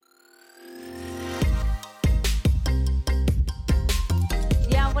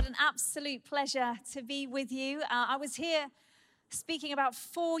absolute pleasure to be with you. I was here speaking about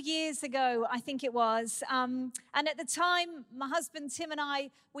 4 years ago, I think it was. And at the time, my husband Tim and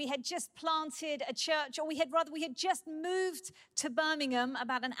I, we had just planted a church, or we had just moved to Birmingham,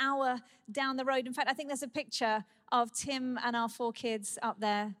 about an hour down the road. In fact, I think there's a picture of Tim and our 4 kids up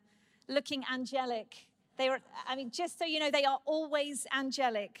there, looking angelic. Just so you know, they are always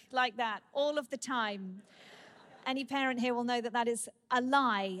angelic, like that, all of the time. Any parent here will know that that is a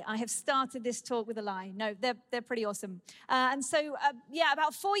lie. I have started this talk with a lie. No, they're pretty awesome.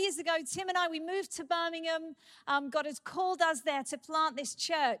 About 4 years ago, Tim and I, we moved to Birmingham. God has called us there to plant this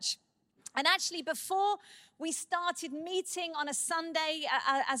church. And actually, before we started meeting on a Sunday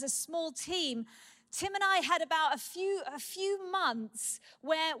as a small team, Tim and I had about a few months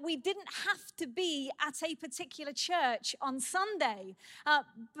where we didn't have to be at a particular church on Sunday.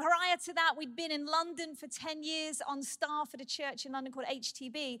 Prior to that, we'd been in London for 10 years on staff at a church in London called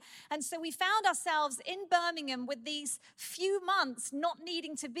HTB. And so we found ourselves in Birmingham with these few months not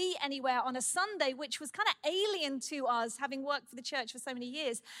needing to be anywhere on a Sunday, which was kind of alien to us, having worked for the church for so many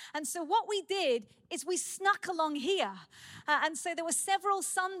years. And so what we did is we snuck along here. And so there were several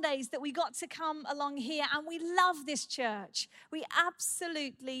Sundays that we got to come along here, and we love this church. We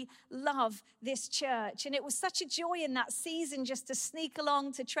absolutely love this church. And it was such a joy in that season just to sneak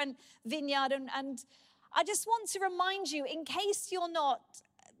along to Trent Vineyard. And I just want to remind you, in case you're not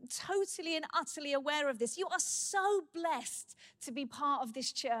totally and utterly aware of this, you are so blessed to be part of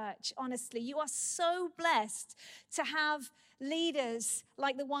this church, honestly. You are so blessed to have leaders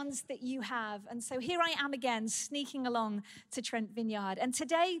like the ones that you have. And so here I am again, sneaking along to Trent Vineyard. And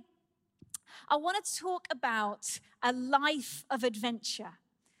today, I want to talk about a life of adventure.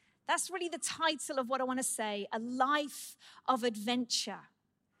 That's really the title of what I want to say, a life of adventure.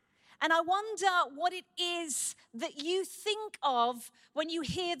 And I wonder what it is that you think of when you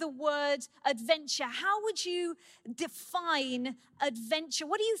hear the word adventure. How would you define adventure?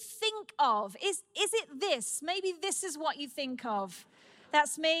 What do you think of? Is it this? Maybe this is what you think of.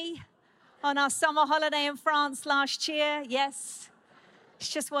 That's me on our summer holiday in France last year. Yes, it's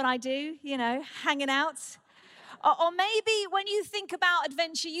just what I do, hanging out. Or maybe when you think about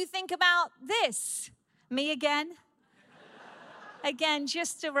adventure, you think about this. Me again. Again,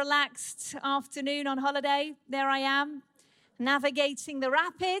 just a relaxed afternoon on holiday. There I am, navigating the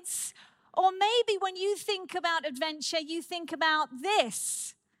rapids. Or maybe when you think about adventure, you think about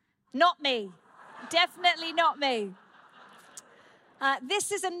this. Not me. Definitely not me.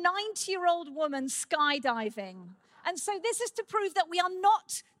 This is a 90-year-old woman skydiving. And so this is to prove that we are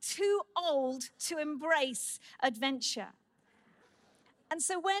not too old to embrace adventure. And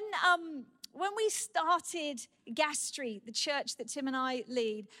so when we started Gas Street, the church that Tim and I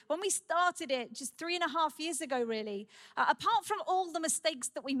lead, when we started it just 3.5 years ago, really, apart from all the mistakes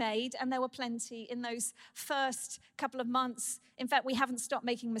that we made, and there were plenty in those first couple of months. In fact, we haven't stopped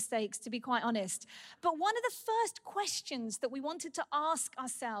making mistakes, to be quite honest. But one of the first questions that we wanted to ask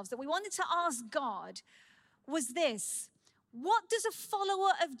ourselves, that we wanted to ask God, was this: what does a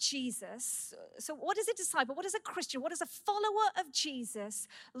follower of Jesus, so what is a disciple, what is a Christian, what does a follower of Jesus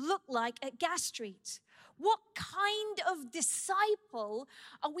look like at Gas Street? What kind of disciple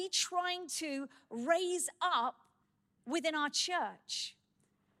are we trying to raise up within our church?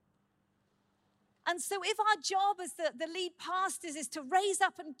 And so if our job as the lead pastors is to raise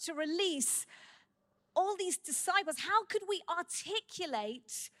up and to release all these disciples, how could we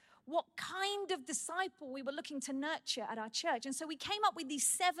articulate what kind of disciple we were looking to nurture at our church? And so we came up with these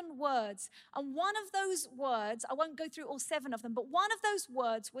 7 words. And one of those words, I won't go through all 7 of them, but one of those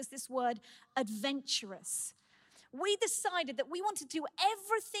words was this word, adventurous. We decided that we wanted to do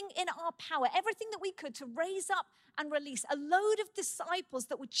everything in our power, everything that we could, to raise up and release a load of disciples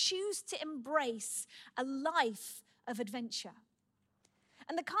that would choose to embrace a life of adventure.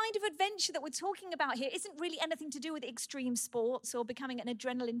 And the kind of adventure that we're talking about here isn't really anything to do with extreme sports or becoming an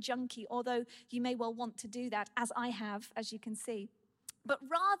adrenaline junkie, although you may well want to do that, as I have, as you can see. But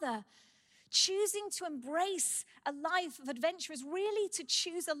rather, choosing to embrace a life of adventure is really to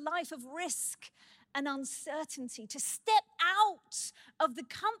choose a life of risk and uncertainty, to step out of the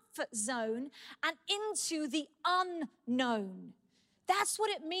comfort zone and into the unknown. That's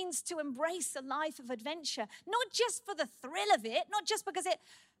what it means to embrace a life of adventure. Not just for the thrill of it, not just because it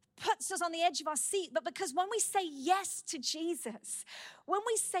puts us on the edge of our seat, but because when we say yes to Jesus, when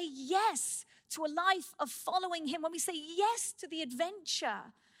we say yes to a life of following him, when we say yes to the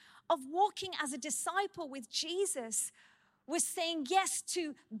adventure of walking as a disciple with Jesus, We're saying yes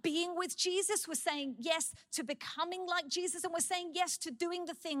to being with Jesus. We're saying yes to becoming like Jesus. And we're saying yes to doing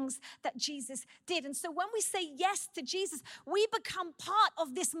the things that Jesus did. And so when we say yes to Jesus, we become part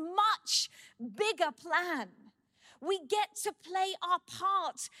of this much bigger plan. We get to play our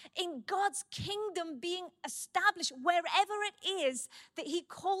part in God's kingdom being established wherever it is that he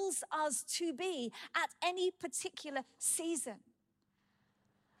calls us to be at any particular season.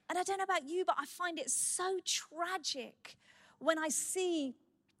 And I don't know about you, but I find it so tragic when I see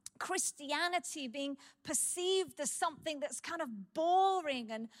Christianity being perceived as something that's kind of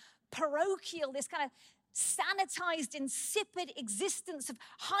boring and parochial, this kind of sanitized, insipid existence of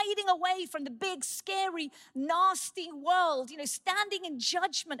hiding away from the big, scary, nasty world, standing in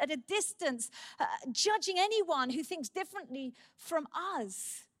judgment at a distance, judging anyone who thinks differently from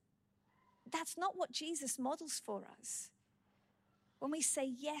us. That's not what Jesus models for us. When we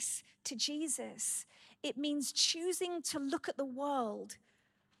say yes to Jesus, it means choosing to look at the world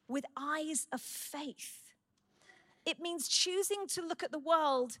with eyes of faith. It means choosing to look at the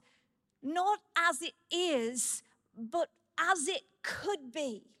world not as it is, but as it could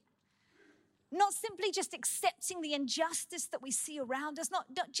be. Not simply just accepting the injustice that we see around us, not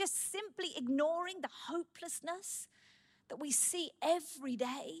just simply ignoring the hopelessness that we see every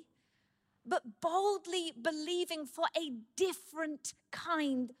day, but boldly believing for a different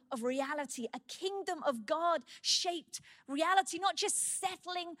kind of reality, a kingdom of God-shaped reality, not just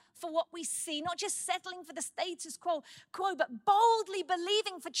settling for what we see, not just settling for the status quo, but boldly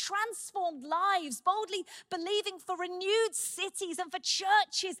believing for transformed lives, boldly believing for renewed cities and for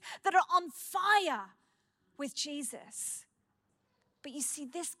churches that are on fire with Jesus. But you see,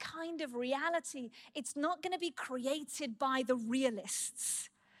 this kind of reality, it's not going to be created by the realists.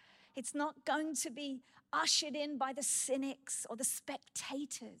 It's not going to be ushered in by the cynics or the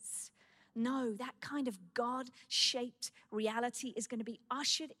spectators. No, that kind of God-shaped reality is going to be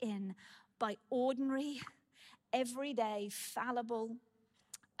ushered in by ordinary, everyday, fallible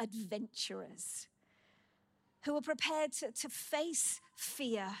adventurers who are prepared to face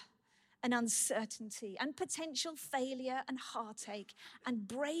fear and uncertainty and potential failure and heartache and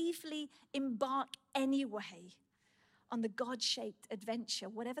bravely embark anyway on the God-shaped adventure,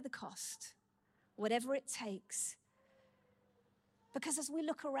 whatever the cost, whatever it takes. Because as we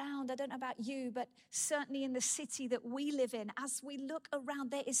look around, I don't know about you, but certainly in the city that we live in, as we look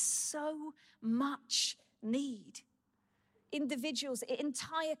around, there is so much need. Individuals,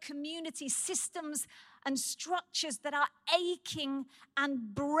 entire communities, systems and structures that are aching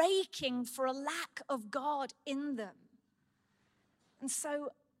and breaking for a lack of God in them. And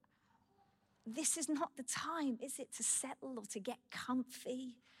so this is not the time, is it, to settle or to get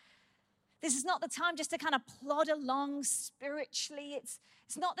comfy? This is not the time just to kind of plod along spiritually. It's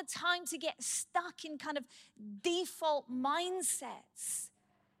not the time to get stuck in kind of default mindsets.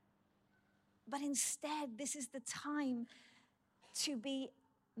 But instead, this is the time to be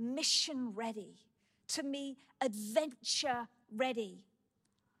mission ready, to be adventure ready.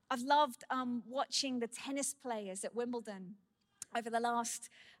 I've loved watching the tennis players at Wimbledon over the last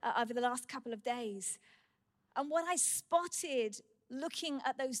couple of days. And what I spotted looking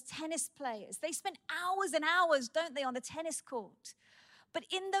at those tennis players, they spend hours and hours, don't they, on the tennis court? But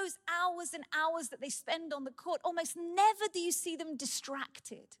in those hours and hours that they spend on the court, almost never do you see them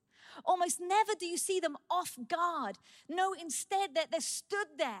distracted. Almost never do you see them off guard. No, instead, they're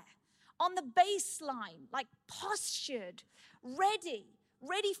stood there on the baseline, like postured, ready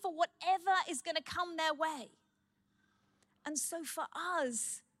for whatever is going to come their way. And so for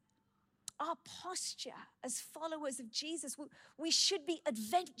us, our posture as followers of Jesus, we should be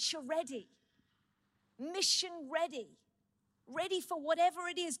adventure ready, mission ready for whatever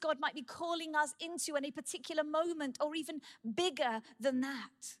it is God might be calling us into in a particular moment, or even bigger than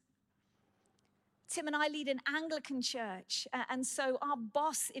that. Tim and I lead an Anglican church, and so our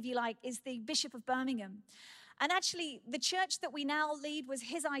boss, if you like, is the Bishop of Birmingham. And actually, the church that we now lead was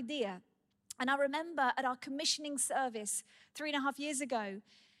his idea. And I remember at our commissioning service 3.5 years ago,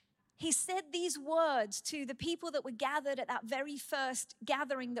 he said these words to the people that were gathered at that very first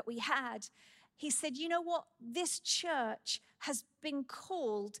gathering that we had. He said, you know what? This church has been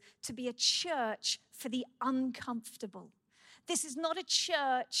called to be a church for the uncomfortable. This is not a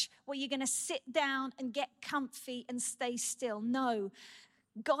church where you're going to sit down and get comfy and stay still. No,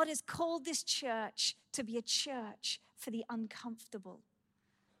 God has called this church to be a church for the uncomfortable.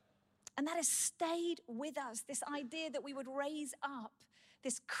 And that has stayed with us, this idea that we would raise up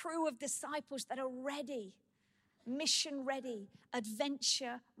this crew of disciples that are ready, mission ready,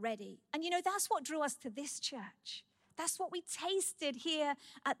 adventure ready. And that's what drew us to this church. That's what we tasted here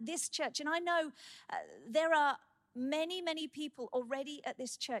at this church. And I know there are many, many people already at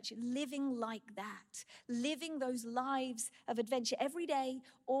this church living like that, living those lives of adventure, everyday,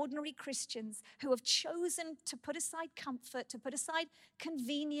 ordinary Christians who have chosen to put aside comfort, to put aside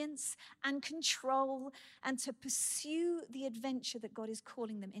convenience and control, and to pursue the adventure that God is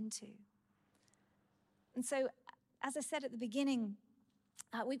calling them into. And so, as I said at the beginning,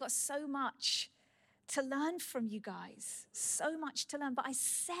 we've got so much to learn from you guys, so much to learn, but I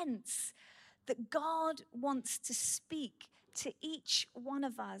sense that God wants to speak to each one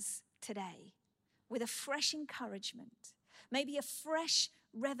of us today with a fresh encouragement, maybe a fresh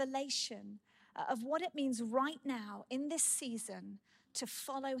revelation of what it means right now in this season to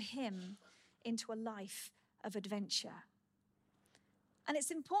follow him into a life of adventure. And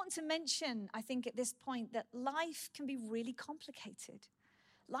it's important to mention, I think, at this point, that life can be really complicated.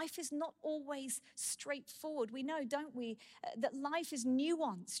 Life is not always straightforward. We know, don't we, that life is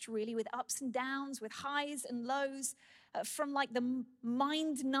nuanced, really, with ups and downs, with highs and lows, from like the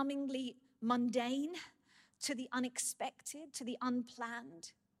mind-numbingly mundane to the unexpected, to the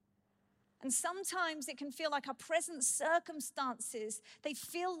unplanned. And sometimes it can feel like our present circumstances, they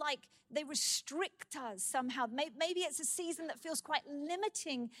feel like they restrict us somehow. Maybe it's a season that feels quite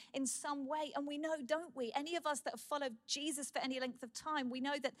limiting in some way. And we know, don't we? Any of us that have followed Jesus for any length of time, we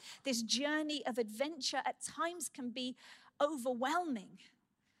know that this journey of adventure at times can be overwhelming.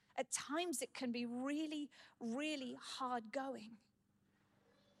 At times it can be really, really hard going.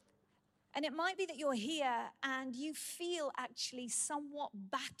 And it might be that you're here and you feel actually somewhat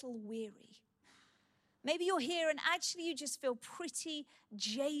battle weary. Maybe you're here and actually you just feel pretty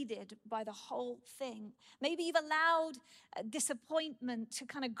jaded by the whole thing. Maybe you've allowed disappointment to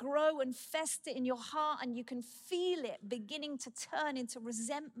kind of grow and fester in your heart, and you can feel it beginning to turn into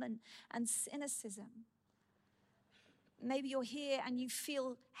resentment and cynicism. Maybe you're here and you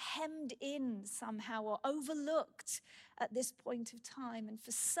feel hemmed in somehow or overlooked at this point of time. And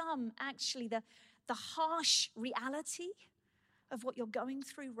for some, actually, the harsh reality of what you're going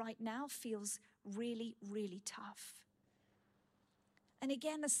through right now feels really, really tough. And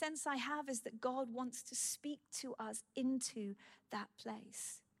again, the sense I have is that God wants to speak to us into that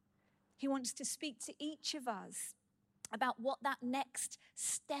place. He wants to speak to each of us about what that next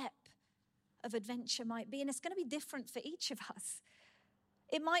step of adventure might be. And it's going to be different for each of us.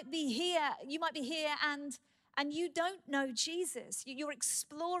 It might be here, you might be here and you don't know Jesus. You're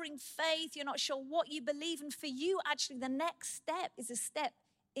exploring faith. You're not sure what you believe. And for you, actually, the next step is a step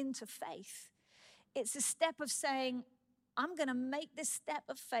into faith. It's a step of saying, I'm going to make this step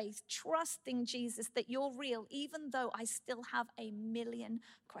of faith, trusting Jesus that you're real, even though I still have a million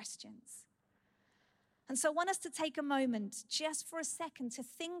questions. And so I want us to take a moment just for a second to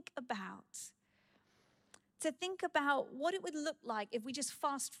think about what it would look like if we just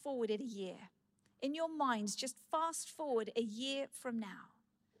fast forwarded a year. In your minds, just fast forward a year from now.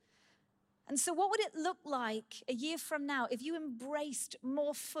 And so what would it look like a year from now if you embraced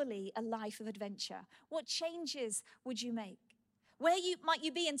more fully a life of adventure? What changes would you make? Where might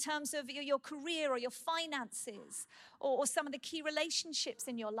you be in terms of your career or your finances or some of the key relationships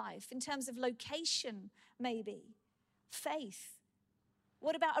in your life, in terms of location, maybe, faith?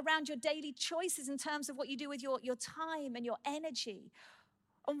 What about around your daily choices in terms of what you do with your time and your energy?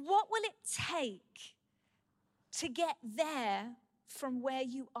 And what will it take to get there from where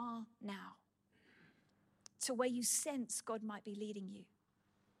you are now to where you sense God might be leading you?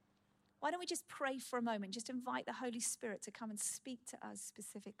 Why don't we just pray for a moment, just invite the Holy Spirit to come and speak to us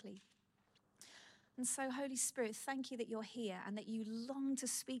specifically. And so, Holy Spirit, thank you that you're here and that you long to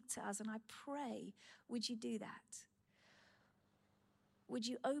speak to us. And I pray, would you do that? Would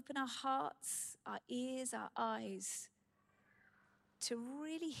you open our hearts, our ears, our eyes to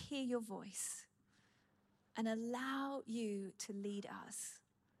really hear your voice and allow you to lead us?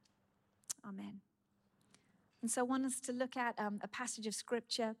 Amen. And so I want us to look at a passage of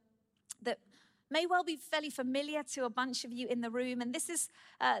scripture that may well be fairly familiar to a bunch of you in the room. And this is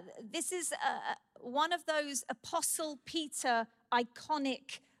one of those Apostle Peter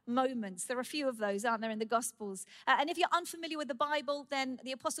iconic moments. There are a few of those, aren't there, in the Gospels? And if you're unfamiliar with the Bible, then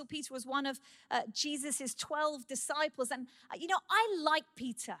the Apostle Peter was one of Jesus' 12 disciples. And, I like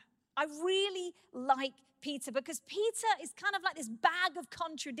Peter. I really like Peter because Peter is kind of like this bag of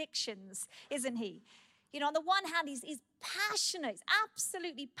contradictions, isn't he? On the one hand, he's passionate, he's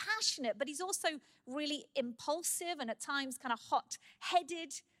absolutely passionate, but he's also really impulsive and at times kind of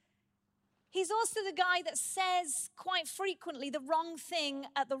hot-headed. He's also the guy that says quite frequently the wrong thing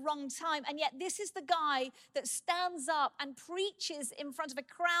at the wrong time. And yet this is the guy that stands up and preaches in front of a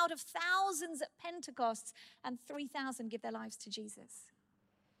crowd of thousands at Pentecost, and 3,000 give their lives to Jesus.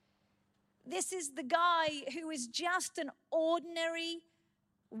 This is the guy who is just an ordinary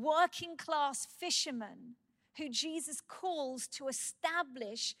working class fisherman who Jesus calls to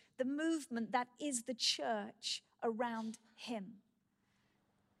establish the movement that is the church around him.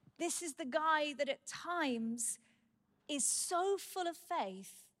 This is the guy that at times is so full of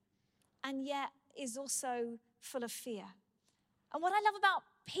faith and yet is also full of fear. And what I love about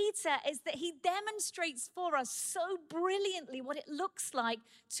Peter is that he demonstrates for us so brilliantly what it looks like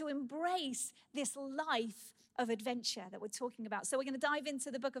to embrace this life of adventure that we're talking about. So we're going to dive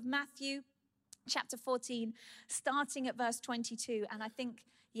into the book of Matthew, chapter 14, starting at verse 22. And I think,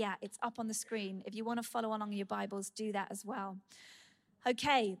 it's up on the screen. If you want to follow along in your Bibles, do that as well.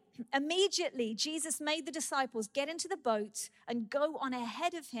 Okay, immediately Jesus made the disciples get into the boat and go on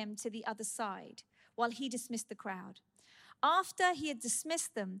ahead of him to the other side while he dismissed the crowd. After he had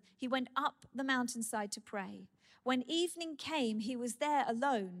dismissed them, he went up the mountainside to pray. When evening came, he was there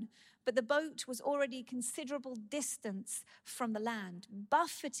alone, but the boat was already a considerable distance from the land,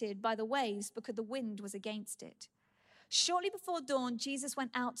 buffeted by the waves because the wind was against it. Shortly before dawn, Jesus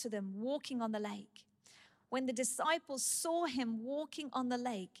went out to them, walking on the lake. When the disciples saw him walking on the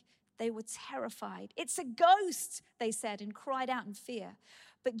lake, they were terrified. "It's a ghost," they said, and cried out in fear.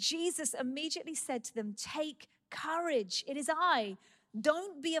 But Jesus immediately said to them, "Take courage, it is I.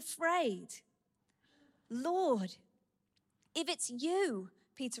 Don't be afraid." "Lord, if it's you,"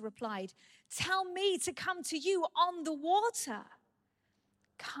 Peter replied, "tell me to come to you on the water."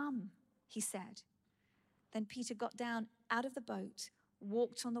 "Come," he said. Then Peter got down out of the boat,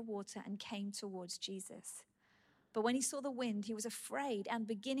 walked on the water, and came towards Jesus. But when he saw the wind, he was afraid and,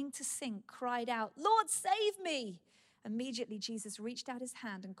 beginning to sink, cried out, "Lord, save me!" Immediately Jesus reached out his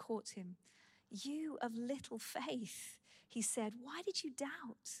hand and caught him. "You of little faith," he said, "why did you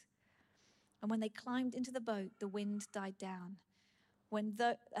doubt?" And when they climbed into the boat, the wind died down.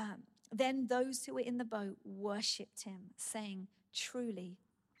 Then those who were in the boat worshipped him, saying, "Truly,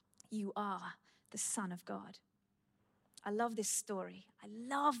 you are the Son of God." I love this story.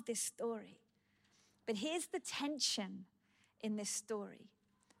 But here's the tension in this story.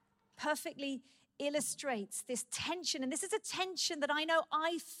 Perfectly illustrates this tension. And this is a tension that I know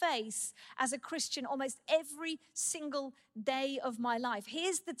I face as a Christian almost every single day of my life.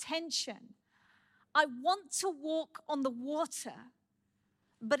 Here's the tension. I want to walk on the water,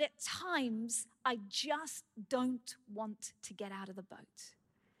 but at times I just don't want to get out of the boat.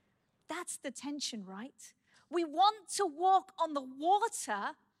 That's the tension, right? We want to walk on the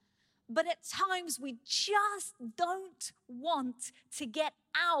water, but at times we just don't want to get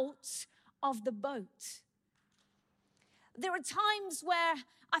out of the boat. There are times where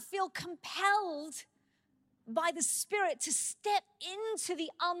I feel compelled by the Spirit to step into the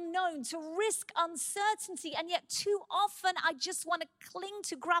unknown, to risk uncertainty, and yet too often I just want to cling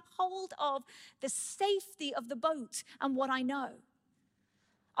to, grab hold of the safety of the boat and what I know.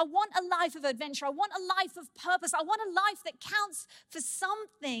 I want a life of adventure. I want a life of purpose. I want a life that counts for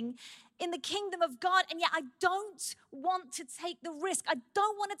something in the kingdom of God, and yet I don't want to take the risk. I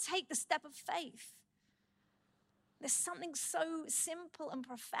don't want to take the step of faith. There's something so simple and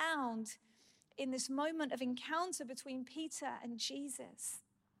profound in this moment of encounter between Peter and Jesus.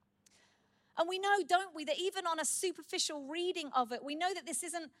 And we know, don't we, that even on a superficial reading of it, we know that this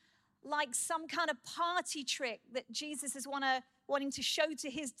isn't like some kind of party trick that Jesus is wanting to show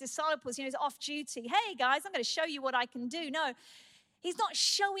to his disciples. He's off duty. "Hey guys, I'm going to show you what I can do." No, he's not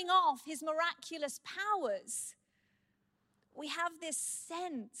showing off his miraculous powers. We have this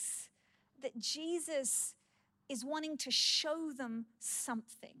sense that Jesus is wanting to show them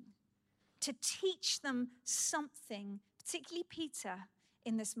something, to teach them something, particularly Peter,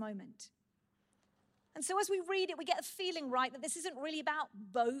 in this moment. And so as we read it, we get a feeling, right, that this isn't really about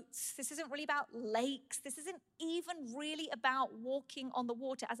boats. This isn't really about lakes. This isn't even really about walking on the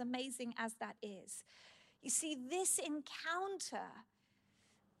water, as amazing as that is. You see, this encounter,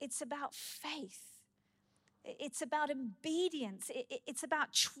 it's about faith. It's about obedience. It's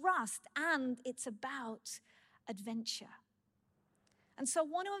about trust, and it's about adventure. And so I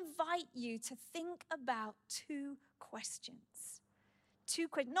want to invite you to think about two questions.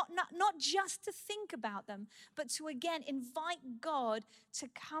 Not just to think about them, but to again invite God to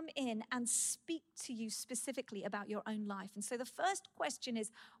come in and speak to you specifically about your own life. And so the first question is,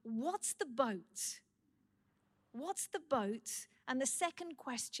 what's the boat? What's the boat? And the second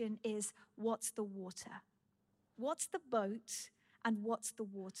question is, what's the water? What's the boat and what's the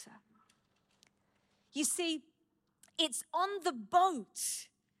water? You see, it's on the boat.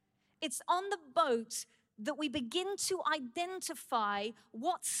 It's on the boat that we begin to identify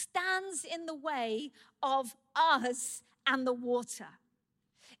what stands in the way of us and the water.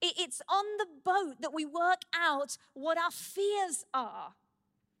 It's on the boat that we work out what our fears are.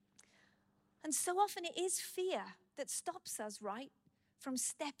 And so often it is fear that stops us, right, from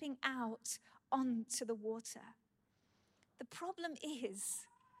stepping out onto the water. The problem is,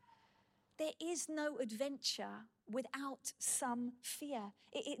 there is no adventure without some fear.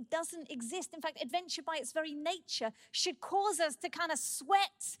 It doesn't exist. In fact, adventure by its very nature should cause us to kind of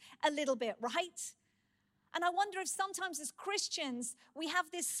sweat a little bit, right? And I wonder if sometimes as Christians, we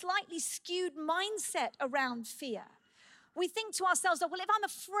have this slightly skewed mindset around fear. We think to ourselves, oh, well, if I'm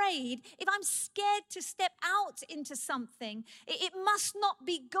afraid, if I'm scared to step out into something, it must not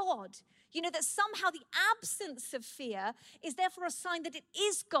be God. You know, that somehow the absence of fear is therefore a sign that it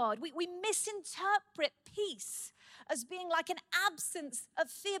is God. We misinterpret peace as being like an absence of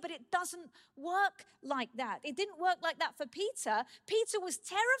fear, but it doesn't work like that. It didn't work like that for Peter. Peter was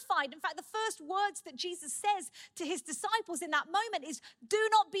terrified. In fact, the first words that Jesus says to his disciples in that moment is, do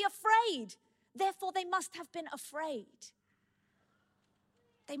not be afraid. Therefore, they must have been afraid.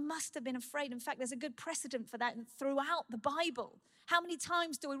 They must have been afraid. In fact, there's a good precedent for that throughout the Bible. How many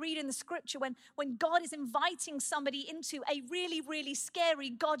times do we read in the scripture when God is inviting somebody into a really, really scary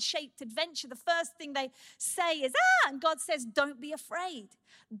God-shaped adventure, the first thing they say is, and God says, don't be afraid.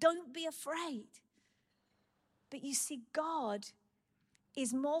 Don't be afraid. But you see, God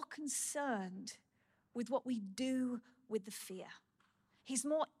is more concerned with what we do with the fear. He's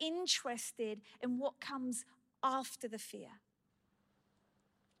more interested in what comes after the fear.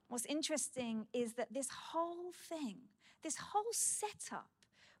 What's interesting is that this whole thing, this whole setup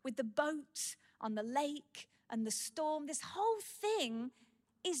with the boat on the lake and the storm, this whole thing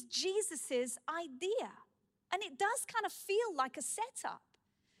is Jesus's idea. And it does kind of feel like a setup.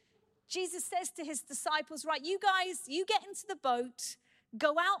 Jesus says to his disciples, right, you guys, you get into the boat,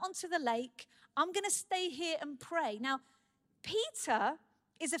 go out onto the lake. I'm going to stay here and pray. Now, Peter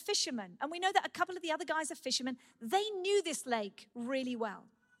is a fisherman, and we know that a couple of the other guys are fishermen. They knew this lake really well.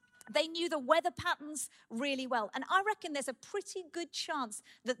 They knew the weather patterns really well. And I reckon there's a pretty good chance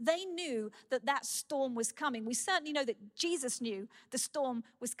that they knew that that storm was coming. We certainly know that Jesus knew the storm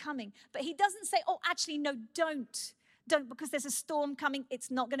was coming. But he doesn't say, oh, actually, no, don't, because there's a storm coming. It's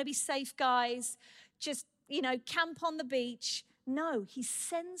not going to be safe, guys. Just, camp on the beach. No, he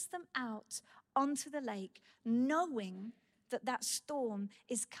sends them out onto the lake, knowing that that storm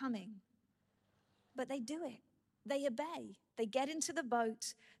is coming. But they do it. They obey. They get into the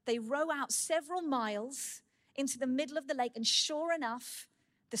boat. They row out several miles into the middle of the lake. And sure enough,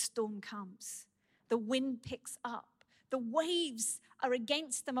 the storm comes. The wind picks up. The waves are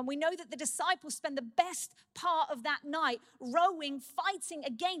against them. And we know that the disciples spend the best part of that night rowing, fighting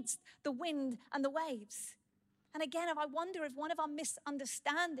against the wind and the waves. And again, I wonder if one of our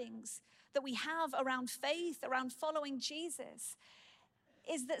misunderstandings that we have around faith, around following Jesus,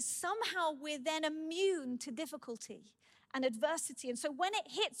 is that somehow we're then immune to difficulty and adversity. And so when it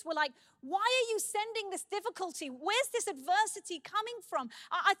hits, we're like, why are you sending this difficulty? Where's this adversity coming from?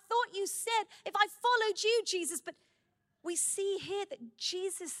 I thought you said, if I followed you, Jesus. But we see here that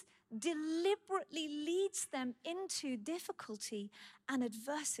Jesus deliberately leads them into difficulty and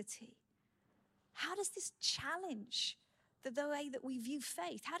adversity. How does this challenge the way that we view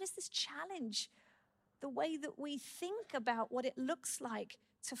faith? How does this challenge the way that we think about what it looks like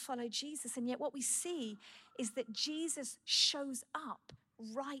to follow Jesus? And yet what we see is that Jesus shows up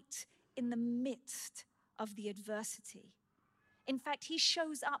right in the midst of the adversity. In fact, he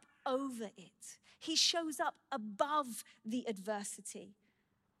shows up over it. He shows up above the adversity.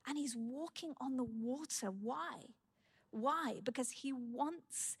 And he's walking on the water. Why? Why? Because he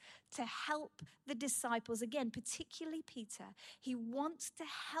wants to help the disciples, again, particularly Peter. He wants to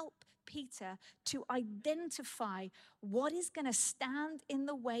help Peter to identify what is going to stand in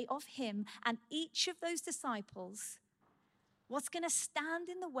the way of him and each of those disciples, what's going to stand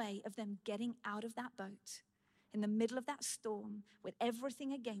in the way of them getting out of that boat in the middle of that storm with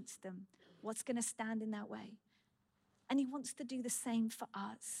everything against them. What's going to stand in that way? And he wants to do the same for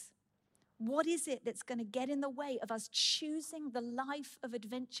us. What is it that's going to get in the way of us choosing the life of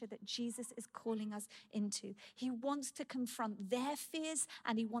adventure that Jesus is calling us into? He wants to confront their fears,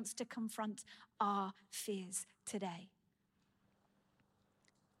 and he wants to confront our fears today.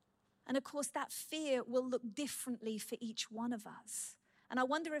 And of course, that fear will look differently for each one of us. And I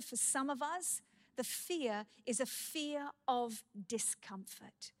wonder if for some of us, the fear is a fear of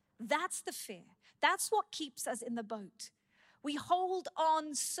discomfort. That's the fear. That's what keeps us in the boat. We hold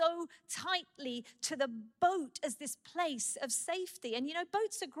on so tightly to the boat as this place of safety. And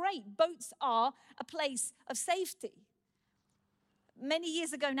boats are great. Boats are a place of safety. many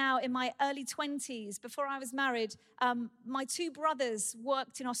years ago now, in my early 20s, before I was married, my two brothers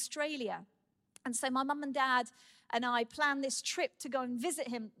worked in Australia. And so my mum and dad and I planned this trip to go and visit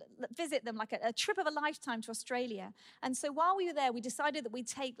them, like a trip of a lifetime to Australia. And so while we were there, we decided that we'd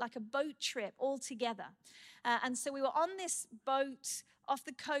take like a boat trip all together. And so we were on this boat off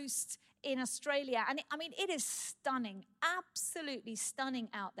the coast in Australia. And it is stunning, absolutely stunning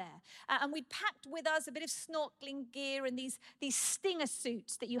out there. And we'd packed with us a bit of snorkeling gear and these stinger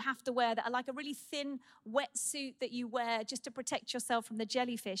suits that you have to wear that are like a really thin wetsuit that you wear just to protect yourself from the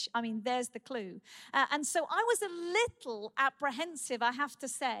jellyfish. There's the clue. And so I was a little apprehensive, I have to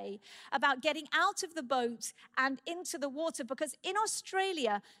say, about getting out of the boat and into the water, because in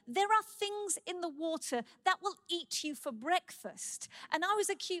Australia, there are things in the water that will eat you for breakfast. And I was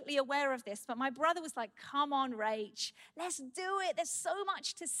acutely aware of this, but my brother was like, come on, Rach, let's do it. There's so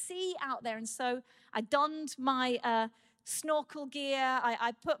much to see out there. And so I donned my snorkel gear,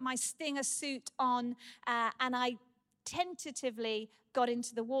 I put my stinger suit on, and I tentatively got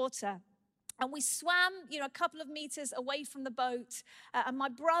into the water. And we swam, a couple of meters away from the boat. And my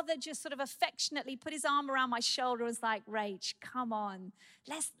brother just sort of affectionately put his arm around my shoulder and was like, Rach, come on,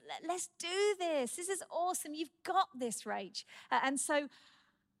 let's do this. This is awesome. You've got this, Rach. And so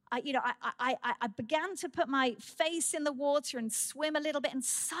I began to put my face in the water and swim a little bit, and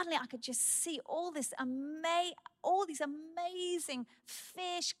suddenly I could just see all these amazing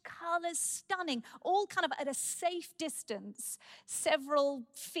fish, colors, stunning, all kind of at a safe distance, several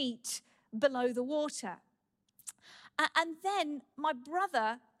feet below the water. And then my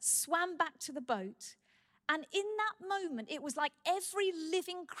brother swam back to the boat, and in that moment, it was like every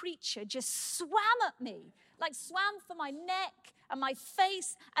living creature just swam at me, like swam for my neck and my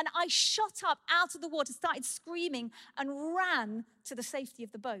face, and I shot up out of the water, started screaming, and ran to the safety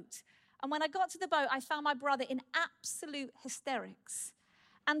of the boat. And when I got to the boat, I found my brother in absolute hysterics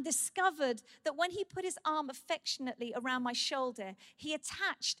and discovered that when he put his arm affectionately around my shoulder, he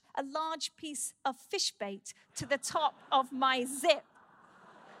attached a large piece of fish bait to the top of my zip.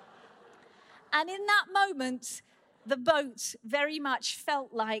 And in that moment, the boat very much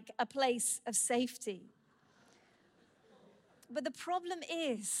felt like a place of safety. But the problem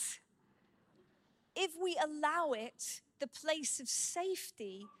is, if we allow it, the place of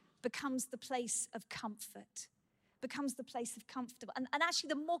safety becomes the place of comfort, becomes the place of comfortable. And actually,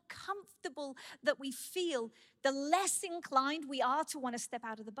 the more comfortable that we feel, the less inclined we are to want to step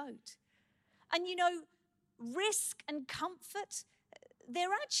out of the boat. And risk and comfort, they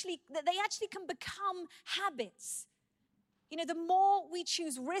actually can become habits. The more we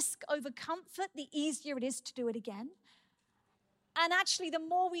choose risk over comfort, the easier it is to do it again. And actually, the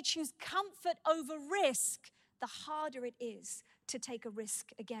more we choose comfort over risk, the harder it is to take a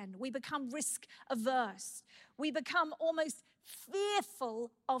risk again. We become risk averse. We become almost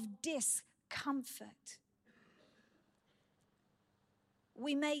fearful of discomfort.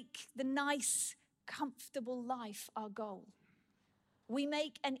 We make the nice, comfortable life our goal. We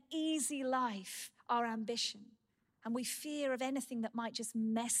make an easy life our ambition. And we fear of anything that might just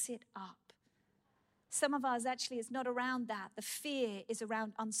mess it up. Some of us, actually, it's not around that. The fear is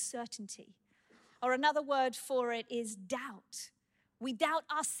around uncertainty. Or another word for it is doubt. We doubt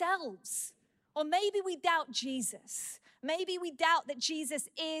ourselves. Or maybe we doubt Jesus. Maybe we doubt that Jesus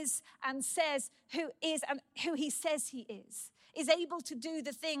is and says who is and who he says he is able to do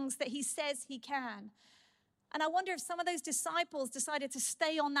the things that he says he can. And I wonder if some of those disciples decided to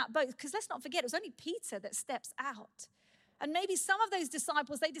stay on that boat, because let's not forget, it was only Peter that steps out. And maybe some of those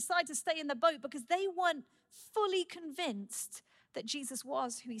disciples, they decided to stay in the boat because they weren't fully convinced that Jesus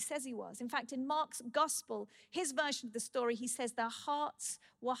was who he says he was. In fact, in Mark's gospel, his version of the story, he says their hearts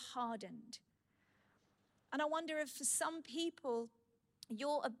were hardened. And I wonder if for some people,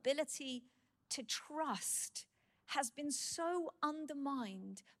 your ability to trust has been so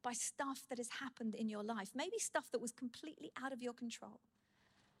undermined by stuff that has happened in your life. Maybe stuff that was completely out of your control.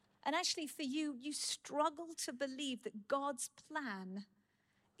 And actually for you, you struggle to believe that God's plan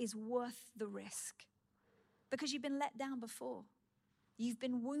is worth the risk because you've been let down before. You've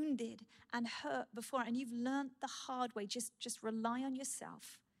been wounded and hurt before, and you've learned the hard way. Just rely on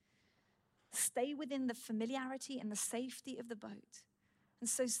yourself. Stay within the familiarity and the safety of the boat. And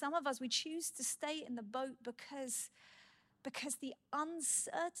so some of us, we choose to stay in the boat because the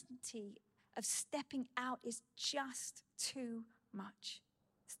uncertainty of stepping out is just too much.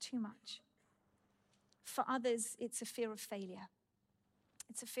 It's too much. For others, it's a fear of failure.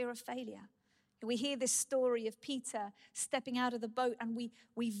 It's a fear of failure. We hear this story of Peter stepping out of the boat, and we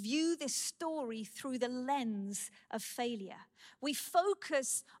view this story through the lens of failure. We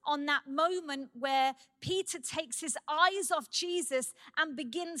focus on that moment where Peter takes his eyes off Jesus and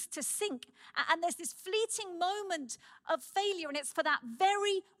begins to sink. And there's this fleeting moment of failure, and it's for that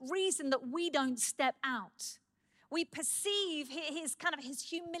very reason that we don't step out. We perceive his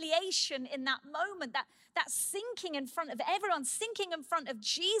humiliation in that moment, that sinking in front of everyone, sinking in front of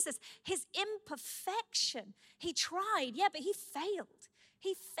Jesus, his imperfection. He tried, but he failed.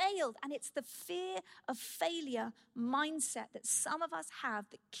 He failed, and it's the fear of failure mindset that some of us have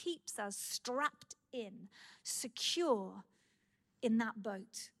that keeps us strapped in, secure in that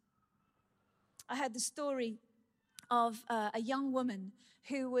boat. I heard the story of a young woman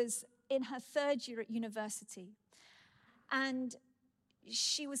who was in her third year at university. And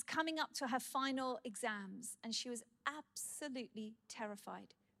she was coming up to her final exams, and she was absolutely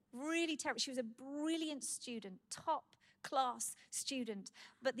terrified, really terrified. She was a brilliant student, top class student,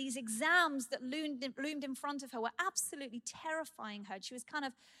 but these exams that loomed in front of her were absolutely terrifying her. She was kind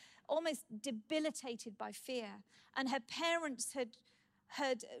of almost debilitated by fear, and her parents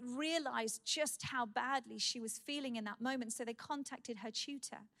had realized just how badly she was feeling in that moment, so they contacted her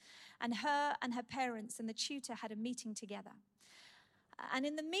tutor. And her parents and the tutor had a meeting together. And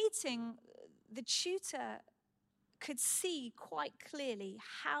in the meeting, the tutor could see quite clearly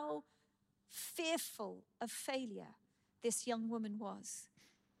how fearful of failure this young woman was.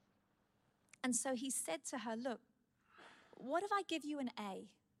 And so he said to her, look, what if I give you an A?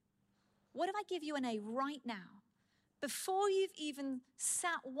 What if I give you an A right now? Before you've even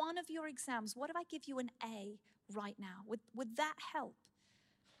sat one of your exams, what if I give you an A right now? Would that help?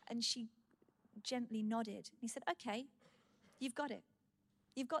 And she gently nodded. He said, okay, you've got it.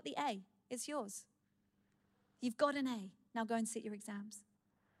 You've got the A. It's yours. You've got an A. Now go and sit your exams.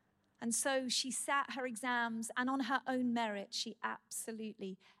 And so she sat her exams, and on her own merit, she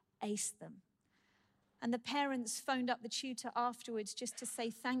absolutely aced them. And the parents phoned up the tutor afterwards just to say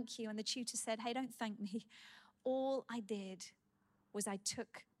thank you. And the tutor said, hey, don't thank me. All I did was I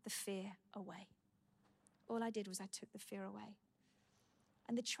took the fear away. All I did was I took the fear away.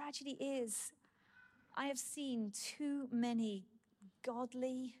 And the tragedy is, I have seen too many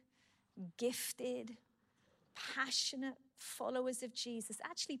godly, gifted, passionate followers of Jesus,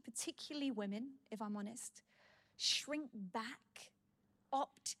 actually particularly women, if I'm honest, shrink back,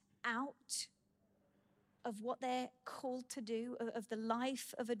 opt out of what they're called to do, of the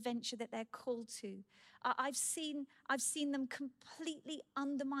life of adventure that they're called to. I've seen them completely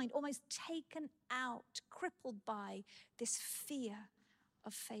undermined, almost taken out, crippled by this fear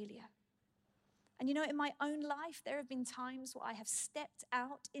of failure. And you know, in my own life, there have been times where I have stepped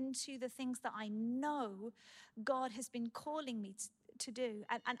out into the things that I know God has been calling me to do.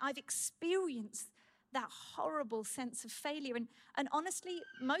 And I've experienced that horrible sense of failure. And honestly,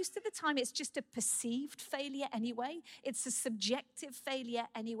 most of the time, it's just a perceived failure anyway. It's a subjective failure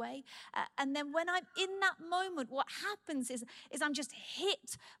anyway. And then when I'm in that moment, what happens is I'm just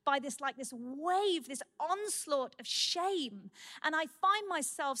hit by this wave, this onslaught of shame. And I find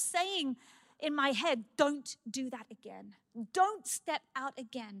myself saying in my head, don't do that again. Don't step out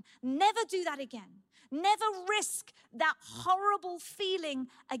again. Never do that again. Never risk that horrible feeling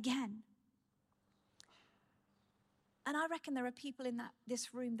again. And I reckon there are people in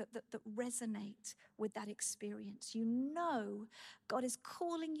this room that resonate with that experience. You know God is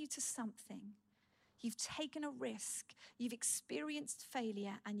calling you to something. You've taken a risk. You've experienced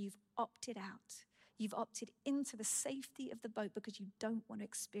failure, and you've opted out. You've opted into the safety of the boat because you don't want to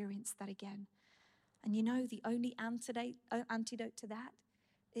experience that again. And you know the only antidote to that?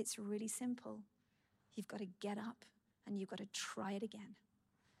 It's really simple. You've got to get up and you've got to try it again.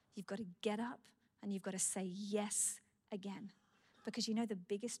 You've got to get up and you've got to say yes again. Because you know the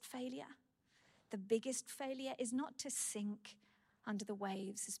biggest failure is not to sink under the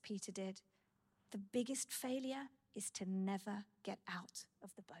waves as Peter did. The biggest failure is to never get out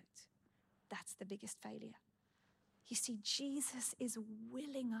of the boat. That's the biggest failure. You see, Jesus is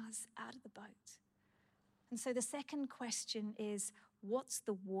willing us out of the boat. And so the second question is, what's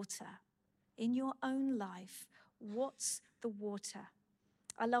the water? In your own life, what's the water?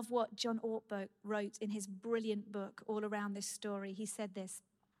 I love what John Ortberg wrote in his brilliant book, All Around This Story. He said this: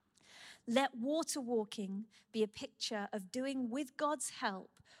 let water walking be a picture of doing with God's help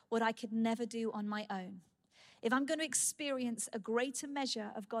what I could never do on my own. If I'm going to experience a greater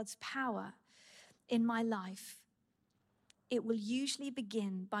measure of God's power in my life, it will usually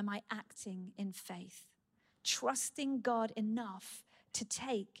begin by my acting in faith, trusting God enough to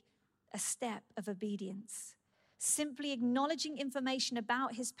take a step of obedience, Simply acknowledging information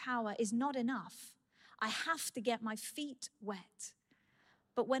about his power is not enough. I have to get my feet wet.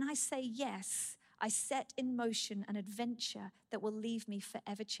 But when I say yes, I set in motion an adventure that will leave me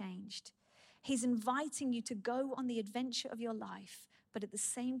forever changed. He's inviting you to go on the adventure of your life, but at the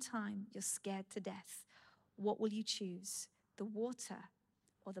same time, you're scared to death. What will you choose, the water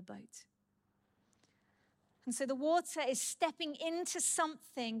or the boat? And so the water is stepping into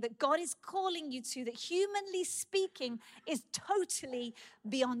something that God is calling you to, that humanly speaking is totally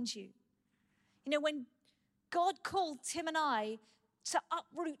beyond you. You know, when God called Tim and I to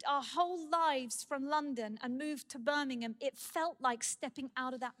uproot our whole lives from London and move to Birmingham, it felt like stepping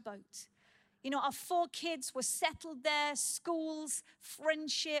out of that boat. You know, our 4 kids were settled there, schools,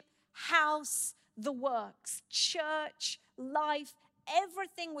 friendship, house, the works, church, life,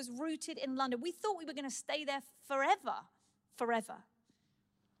 everything was rooted in London. We thought we were going to stay there forever.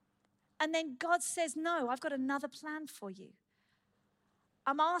 And then God says, no, I've got another plan for you.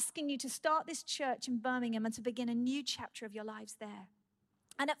 I'm asking you to start this church in Birmingham and to begin a new chapter of your lives there.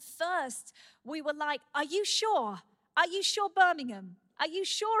 And at first, we were like, are you sure? Are you sure, Birmingham? Are you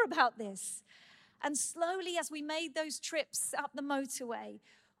sure about this? And slowly, as we made those trips up the motorway,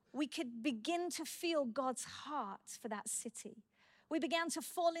 we could begin to feel God's heart for that city. We began to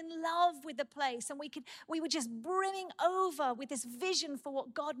fall in love with the place, and we were just brimming over with this vision for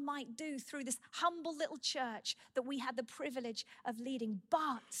what God might do through this humble little church that we had the privilege of leading.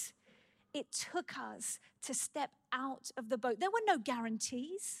 But it took us to step out of the boat. There were no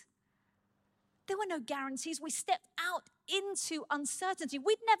guarantees. We stepped out into uncertainty.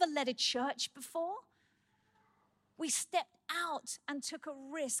 We'd never led a church before. We stepped out and took a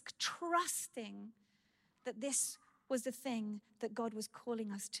risk, trusting that this was the thing that God was calling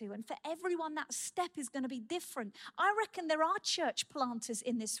us to. And for everyone, that step is going to be different. I reckon there are church planters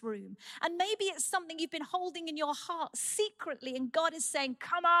in this room. And maybe it's something you've been holding in your heart secretly, and God is saying,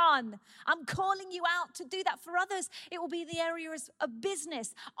 come on, I'm calling you out to do that. For others, it will be the areas of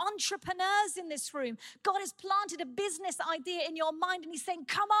business. Entrepreneurs in this room, God has planted a business idea in your mind, and he's saying,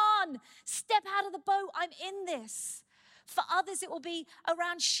 come on, step out of the boat, I'm in this. For others, it will be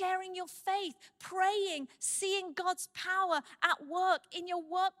around sharing your faith, praying, seeing God's power at work, in your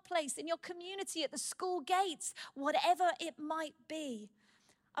workplace, in your community, at the school gates, whatever it might be.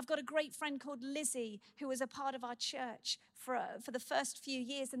 I've got a great friend called Lizzie who was a part of our church for the first few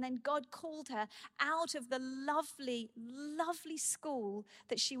years, and then God called her out of the lovely, lovely school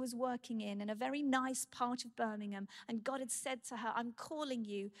that she was working in a very nice part of Birmingham. And God had said to her, I'm calling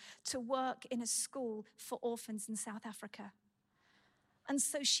you to work in a school for orphans in South Africa. And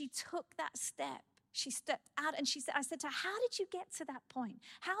so she took that step. She stepped out and I said to her, how did you get to that point?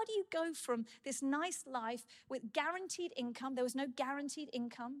 How do you go from this nice life with guaranteed income? There was no guaranteed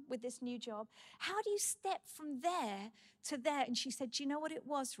income with this new job. How do you step from there to there? And she said, do you know what it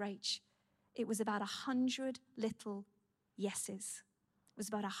was, Rach? It was about 100 little yeses. It was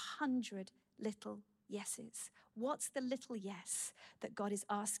about 100 little yeses. What's the little yes that God is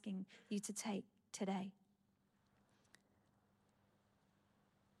asking you to take today?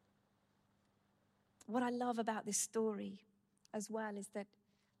 What I love about this story as well is that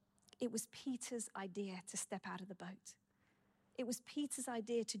it was Peter's idea to step out of the boat. It was Peter's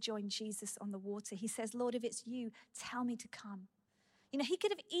idea to join Jesus on the water. He says, Lord, if it's you, tell me to come. You know, he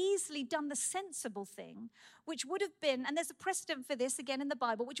could have easily done the sensible thing, which would have been, and there's a precedent for this again in the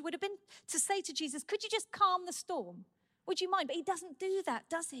Bible, which would have been to say to Jesus, could you just calm the storm? Would you mind? But he doesn't do that,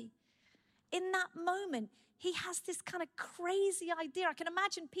 does he? In that moment, he has this kind of crazy idea. I can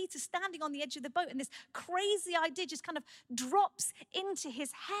imagine Peter standing on the edge of the boat, and this crazy idea just kind of drops into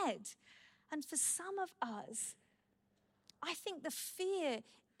his head. And for some of us, I think the fear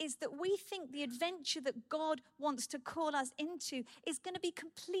is that we think the adventure that God wants to call us into is going to be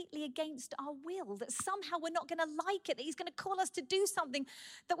completely against our will, that somehow we're not going to like it, that he's going to call us to do something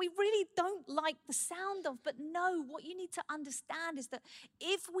that we really don't like the sound of. But no, what you need to understand is that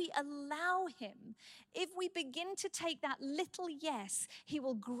if we allow him, if we begin to take that little yes, he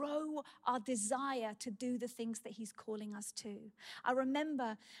will grow our desire to do the things that he's calling us to. I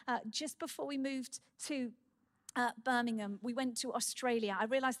remember just before we moved to Birmingham, we went to Australia. I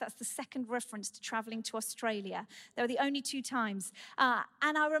realized that's the second reference to traveling to Australia. There were the only 2 times.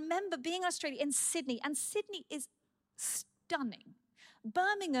 And I remember being in Australia in Sydney, and Sydney is stunning.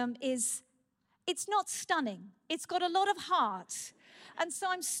 Birmingham it's not stunning. It's got a lot of heart. And so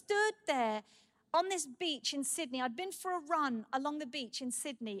I'm stood there on this beach in Sydney. I'd been for a run along the beach in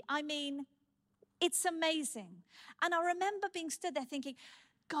Sydney. I mean, it's amazing. And I remember being stood there thinking,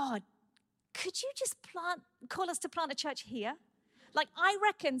 God, could you just call us to plant a church here? Like, I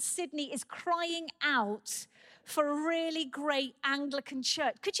reckon Sydney is crying out for a really great Anglican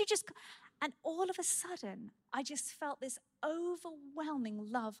church. Could you just, and all of a sudden, I just felt this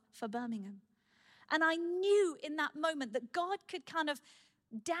overwhelming love for Birmingham. And I knew in that moment that God could kind of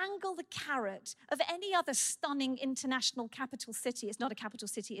dangle the carrot of any other stunning international capital city. It's not a capital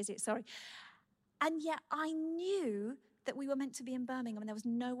city, is it? Sorry. And yet I knew that we were meant to be in Birmingham and there was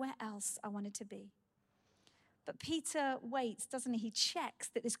nowhere else I wanted to be. But Peter waits, doesn't he? He checks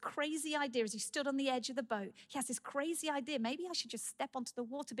that this crazy idea, as he stood on the edge of the boat, he has this crazy idea, maybe I should just step onto the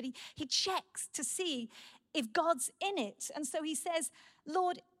water. But he checks to see if God's in it. And so he says,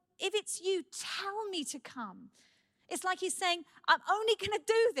 Lord, if it's you, tell me to come. It's like he's saying, I'm only going to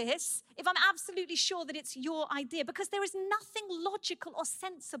do this if I'm absolutely sure that it's your idea, because there is nothing logical or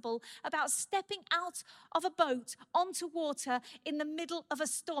sensible about stepping out of a boat onto water in the middle of a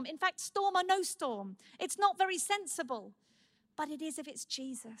storm. In fact, storm or no storm, it's not very sensible, but it is if it's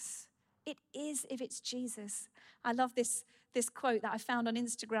Jesus. It is if it's Jesus. I love this quote that I found on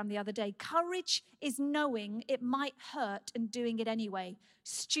Instagram the other day. Courage is knowing it might hurt and doing it anyway.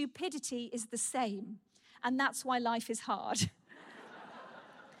 Stupidity is the same. And that's why life is hard.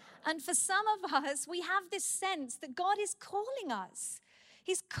 And for some of us, we have this sense that God is calling us.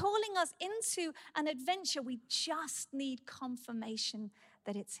 He's calling us into an adventure. We just need confirmation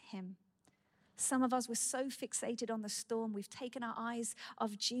that it's him. Some of us, we're so fixated on the storm, we've taken our eyes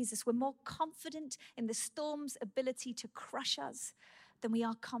off Jesus. We're more confident in the storm's ability to crush us than we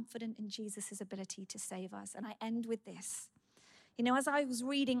are confident in Jesus' ability to save us. And I end with this. You know, as I was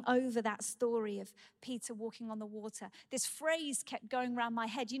reading over that story of Peter walking on the water, this phrase kept going around my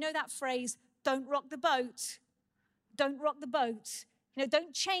head. You know that phrase, don't rock the boat. Don't rock the boat. You know,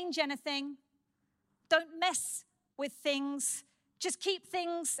 don't change anything. Don't mess with things. Just keep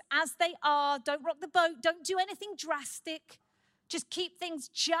things as they are. Don't rock the boat. Don't do anything drastic. Just keep things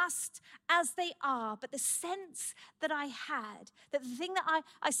just as they are. But the sense that I had, that the thing that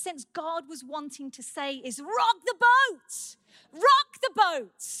I sensed God was wanting to say is rock the boat. Rock the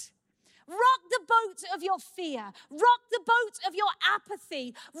boat. Rock the boat of your fear. Rock the boat of your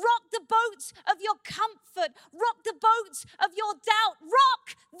apathy. Rock the boat of your comfort. Rock the boat of your doubt.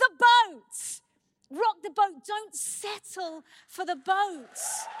 Rock the boat. Rock the boat. Don't settle for the boat.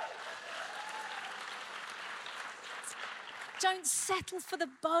 Don't settle for the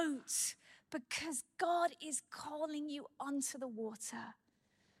boat, because God is calling you onto the water.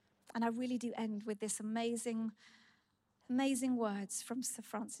 And I really do end with this amazing words from Sir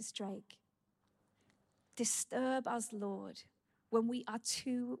Francis Drake. Disturb us, Lord, when we are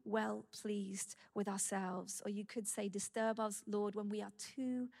too well pleased with ourselves. Or you could say, disturb us, Lord, when we are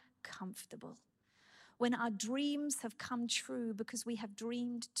too comfortable. When our dreams have come true because we have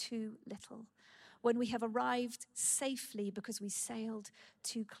dreamed too little. When we have arrived safely because we sailed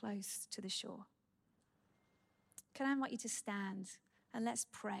too close to the shore. Can I invite you to stand and let's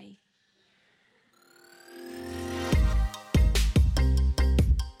pray.